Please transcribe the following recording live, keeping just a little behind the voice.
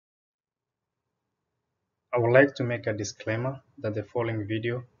I would like to make a disclaimer that the following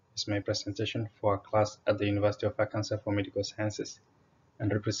video is my presentation for a class at the University of Arkansas for Medical Sciences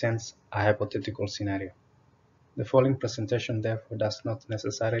and represents a hypothetical scenario. The following presentation therefore does not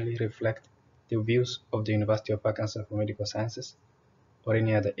necessarily reflect the views of the University of Arkansas for Medical Sciences or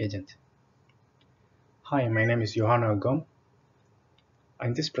any other agent. Hi, my name is Yohana O.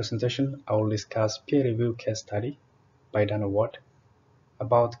 In this presentation, I will discuss peer-reviewed case study by Dan Award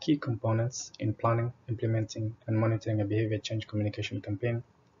about key components in planning, implementing, and monitoring a behavior change communication campaign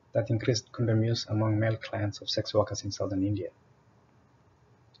that increased condom use among male clients of sex workers in southern India.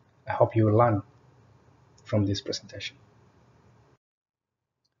 I hope you will learn from this presentation.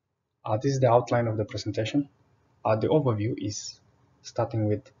 This is the outline of the presentation. The overview is starting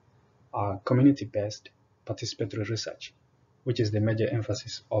with community-based participatory research, which is the major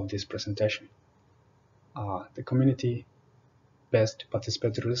emphasis of this presentation. The community-based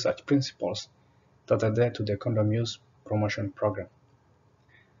participatory research principles that adhere to the condom use promotion program.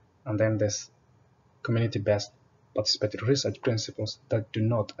 And then there's community-based participatory research principles that do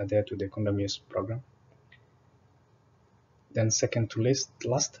not adhere to the condom use program. Then second to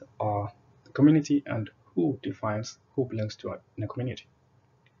last are the community and who defines who belongs to a community.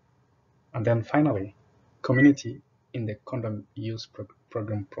 And then finally, community in the condom use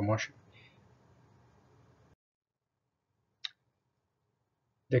program promotion.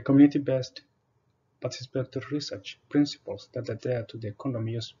 The community-based participatory research principles that adhere to the condom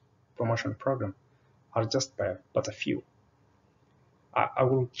use promotion program are just but a few. I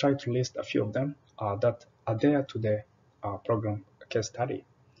will try to list a few of them that adhere to the program case study.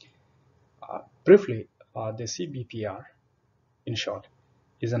 Briefly, the CBPR, in short,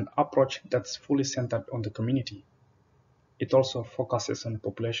 is an approach that's fully centered on the community. It also focuses on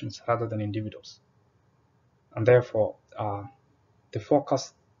populations rather than individuals. And therefore, the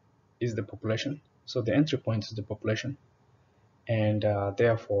focus is the population. So the entry point is the population. And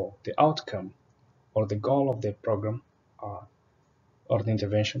therefore, the outcome or the goal of the program or the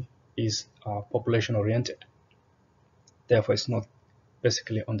intervention is population oriented. Therefore, it's not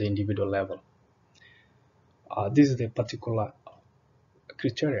basically on the individual level. This is the particular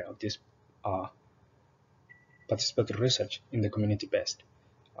criteria of this participatory research in the community-based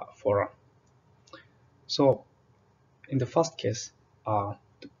forum. So, in the first case,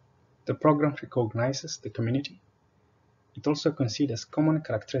 the program recognizes the community. It also considers common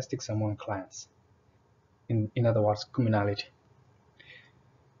characteristics among clients. In other words, communality.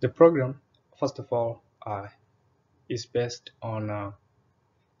 The program, first of all, is based on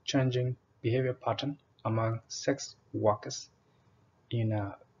changing behavior pattern among sex workers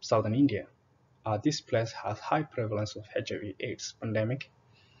in southern India. This place has high prevalence of HIV/AIDS pandemic,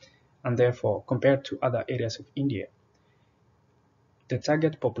 and therefore, compared to other areas of India, the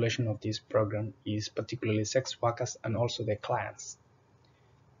target population of this program is particularly sex workers and also their clients,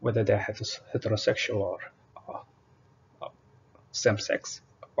 whether they're heterosexual or same-sex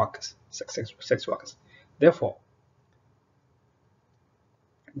workers, sex workers. Therefore,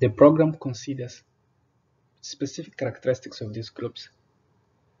 the program considers specific characteristics of these groups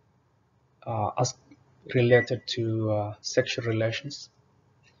as related to sexual relations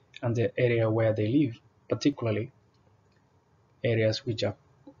and the area where they live, particularly areas which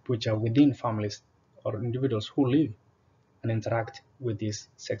are within families or individuals who live and interact with these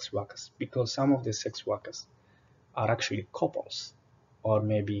sex workers, because some of the sex workers are actually couples or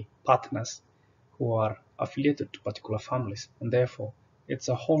maybe partners who are affiliated to particular families, and therefore it's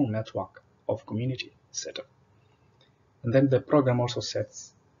a whole network of community setup. And then the program also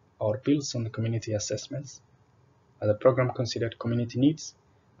sets or builds on the community assessments. The program considered community needs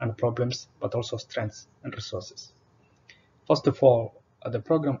and problems, but also strengths and resources. First of all, the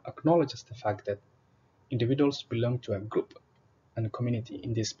program acknowledges the fact that individuals belong to a group and a community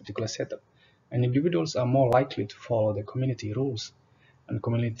in this particular setup, and individuals are more likely to follow the community rules and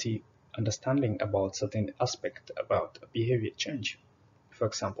community understanding about certain aspect about behavior change. For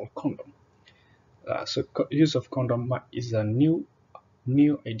example, condom. So use of condom is a new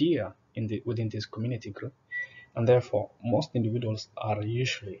idea within this community group, and therefore most individuals are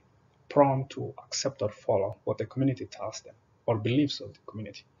usually prone to accept or follow what the community tells them or beliefs of the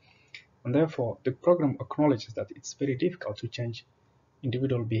community. And therefore, the program acknowledges that it's very difficult to change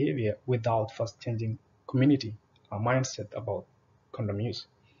individual behavior without first changing community mindset about condom use.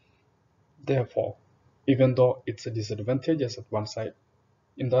 Therefore, even though it's a disadvantageous at one side,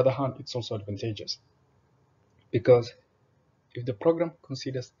 in the other hand, it's also advantageous. Because if the program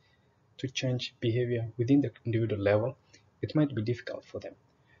considers to change behavior within the individual level, it might be difficult for them.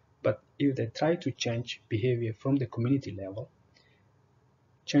 But if they try to change behavior from the community level,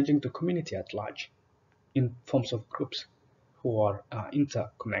 changing the community at large, in forms of groups who are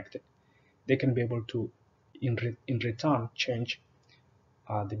interconnected. They can be able to, in return, change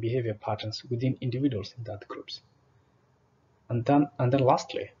the behavior patterns within individuals in that groups. And then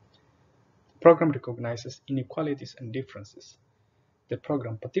lastly, the program recognizes inequalities and differences. The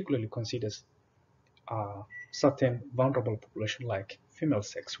program particularly considers certain vulnerable population like female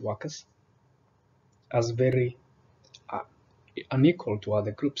sex workers as very uh, unequal to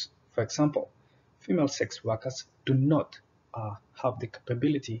other groups. For example, female sex workers do not have the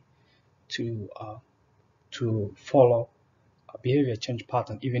capability to follow a behavior change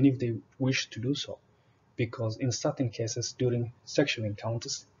pattern, even if they wish to do so, because in certain cases during sexual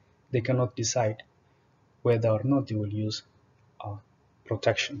encounters, they cannot decide whether or not they will use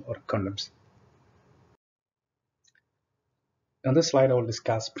protection or condoms. On this slide, I will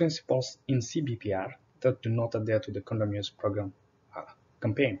discuss principles in CBPR that do not adhere to the condom use program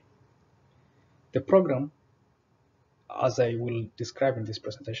campaign. The program, as I will describe in this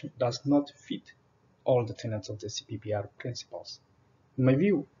presentation, does not fit all the tenets of the CBPR principles. In my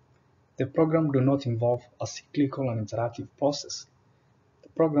view, the program does not involve a cyclical and interactive process. The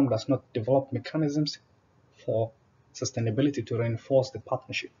program does not develop mechanisms for sustainability to reinforce the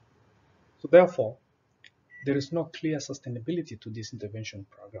partnership. So therefore, there is no clear sustainability to this intervention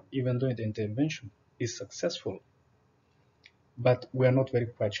program, even though the intervention is successful. But we are not very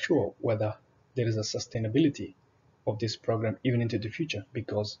quite sure whether there is a sustainability of this program even into the future,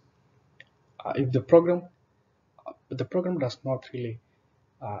 because if the program does not really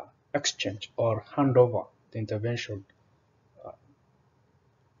exchange or hand over the intervention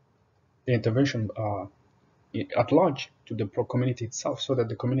at large to the community itself, so that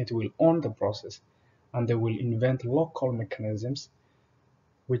the community will own the process and they will invent local mechanisms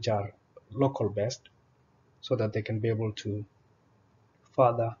which are local based, so that they can be able to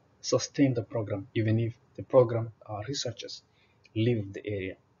further sustain the program even if the program researchers leave the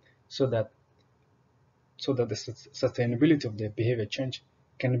area, so that the sustainability of the behavior change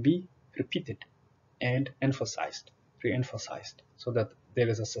can be repeated and re-emphasized, so that there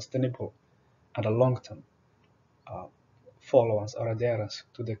is a sustainable and a long-term followers or adherence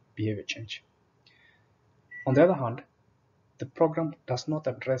to the behavior change. On the other hand, the program does not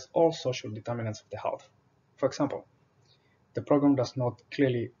address all social determinants of the health. For example, the program does not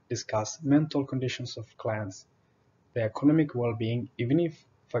clearly discuss mental conditions of clients, their economic well-being, even if,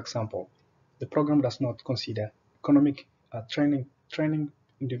 for example, the program does not consider economic training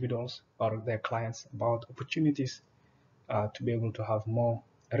individuals or their clients about opportunities to be able to have more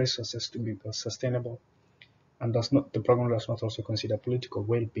resources to be sustainable, and the program does not also consider political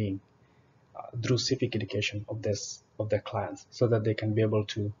well-being through civic education of their clients, so that they can be able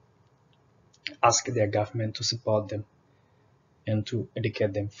to ask their government to support them and to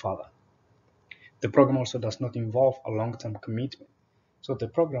educate them further. The program also does not involve a long-term commitment, so the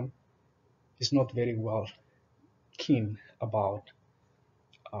program is not very well keen about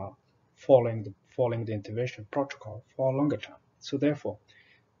following the intervention protocol for a longer term. So therefore,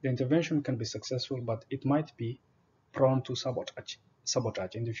 the intervention can be successful, but it might be prone to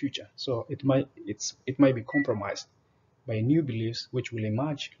sabotage in the future. So it might be compromised by new beliefs which will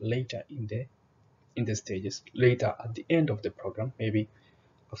emerge later in the stages, later at the end of the program, maybe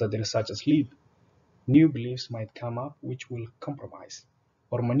after the researchers leave. New beliefs might come up which will compromise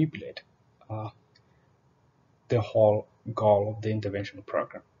or manipulate the whole goal of the intervention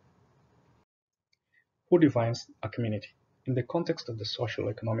program. Who defines a community? In the context of the social,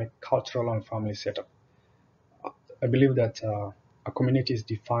 economic, cultural, and family setup, I believe that a community is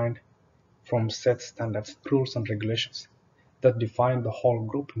defined from set standards, rules, and regulations that define the whole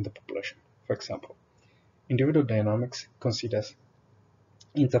group in the population. For example, individual dynamics considers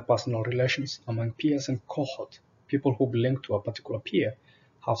interpersonal relations among peers and cohort. People who belong to a particular peer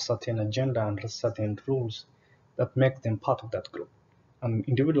have certain agenda and certain rules that make them part of that group. And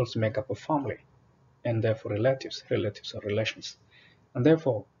individuals make up a family, and therefore relatives or relations. And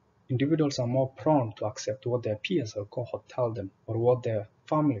therefore, individuals are more prone to accept what their peers or cohort tell them, or what their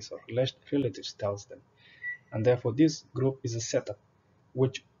families or relatives tells them. And therefore, this group is a setup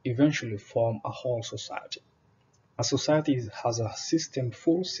which eventually form a whole society. A society has a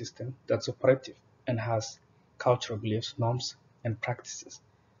full system that's operative and has cultural beliefs, norms, and practices.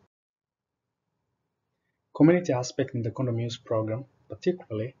 Community aspect in the condom use program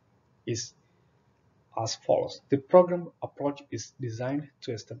particularly is as follows. The program approach is designed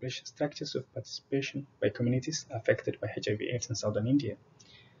to establish structures of participation by communities affected by HIV/AIDS in southern India.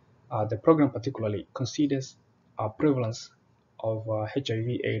 The program particularly considers a prevalence of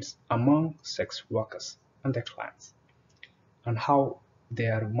HIV/AIDS among sex workers and their clients, and how they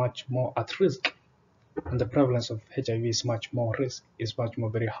are much more at risk and the prevalence of HIV is much more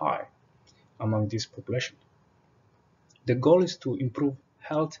very high among this population. The goal is to improve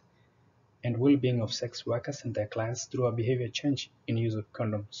health and well-being of sex workers and their clients through a behavior change in use of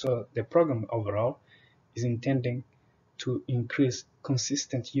condoms. So the program overall is intending to increase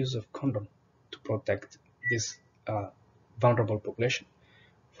consistent use of condom to protect this vulnerable population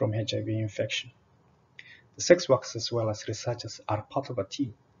from HIV infection. The sex workers as well as researchers are part of a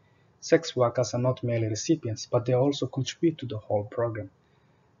team. Sex workers are not merely recipients, but they also contribute to the whole program.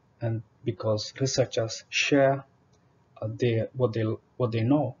 And because researchers share what they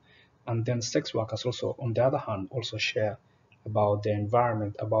know, and then sex workers also, on the other hand, also share about the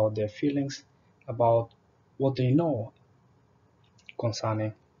environment, about their feelings, about what they know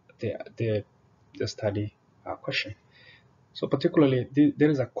concerning the study question. So particularly, there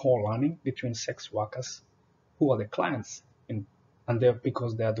is a co-learning between sex workers who are the clients, and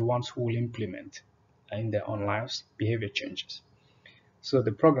because they are the ones who will implement in their own lives behavior changes. So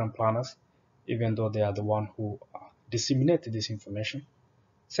the program planners, even though they are the one who disseminate this information,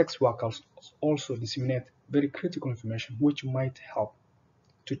 sex workers also disseminate very critical information which might help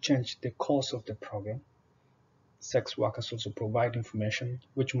to change the course of the program. Sex workers also provide information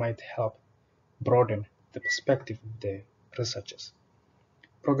which might help broaden the perspective of the researchers.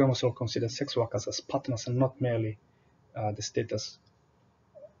 Program also considers sex workers as partners and not merely the status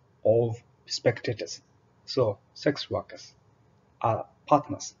of spectators. So sex workers are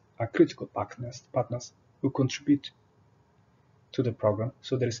partners, are critical partners who contribute to the program.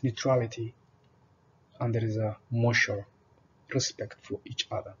 So there is neutrality and there is a mutual respect for each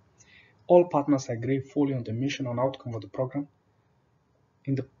other. All partners agree fully on the mission and outcome of the program.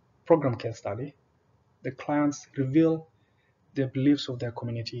 In the program case study, the clients reveal the beliefs of their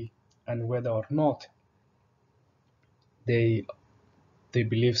community and whether or not they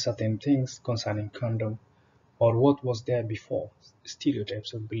believe certain things concerning condom or what was there before,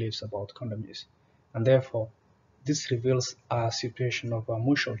 stereotypes of beliefs about condom use. And therefore, this reveals a situation of a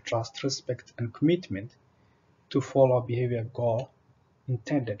mutual trust, respect, and commitment to follow a behavior goal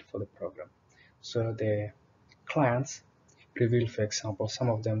intended for the program. So the clients reveal, for example, some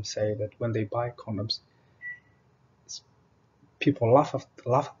of them say that when they buy condoms, people laugh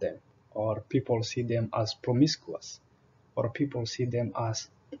at them, or people see them as promiscuous, or people see them as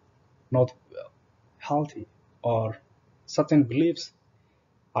not healthy, or certain beliefs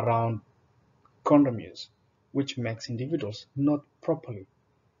around condom use, which makes individuals not properly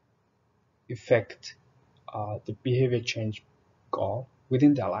effect the behavior change goal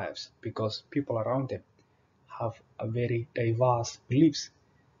within their lives, because people around them have a very diverse beliefs.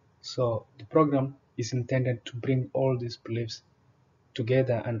 So the program is intended to bring all these beliefs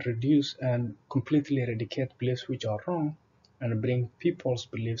together and reduce and completely eradicate beliefs which are wrong, and bring people's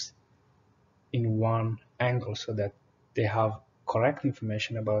beliefs in one angle so that they have correct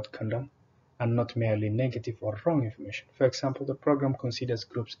information about condom and not merely negative or wrong information. For example, the program considers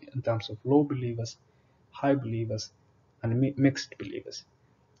groups in terms of low believers, high believers, and mixed believers.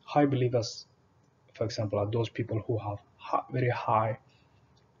 High believers, for example, are those people who have very high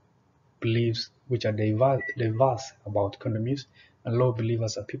beliefs which are diverse about condom use, and low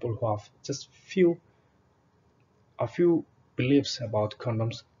believers are people who have just a few beliefs about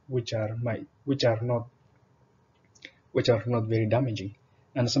condoms which are not very damaging.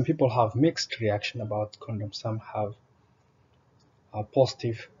 And some people have mixed reaction about condoms. Some have a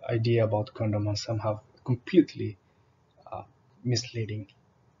positive idea about condom, and some have completely uh, misleading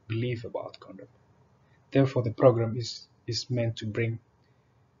belief about condom. Therefore, the program is meant to bring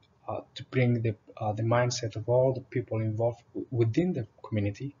the mindset of all the people involved within the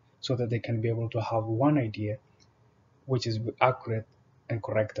community, so that they can be able to have one idea which is accurate and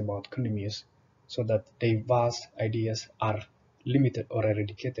correct about condom use, so that diverse ideas are limited or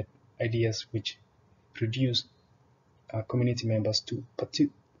eradicated, ideas which reduce community members to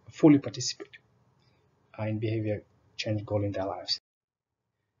fully participate in behavior change goal in their lives.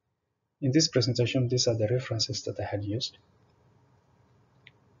 In this presentation, these are the references that I had used.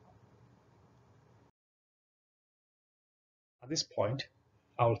 At this point,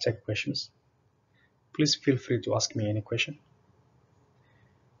 I will take questions. Please feel free to ask me any question.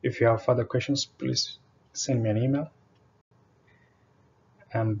 If you have further questions, please send me an email.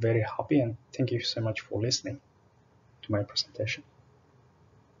 I'm very happy, and thank you so much for listening to my presentation.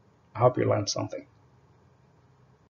 I hope you learned something.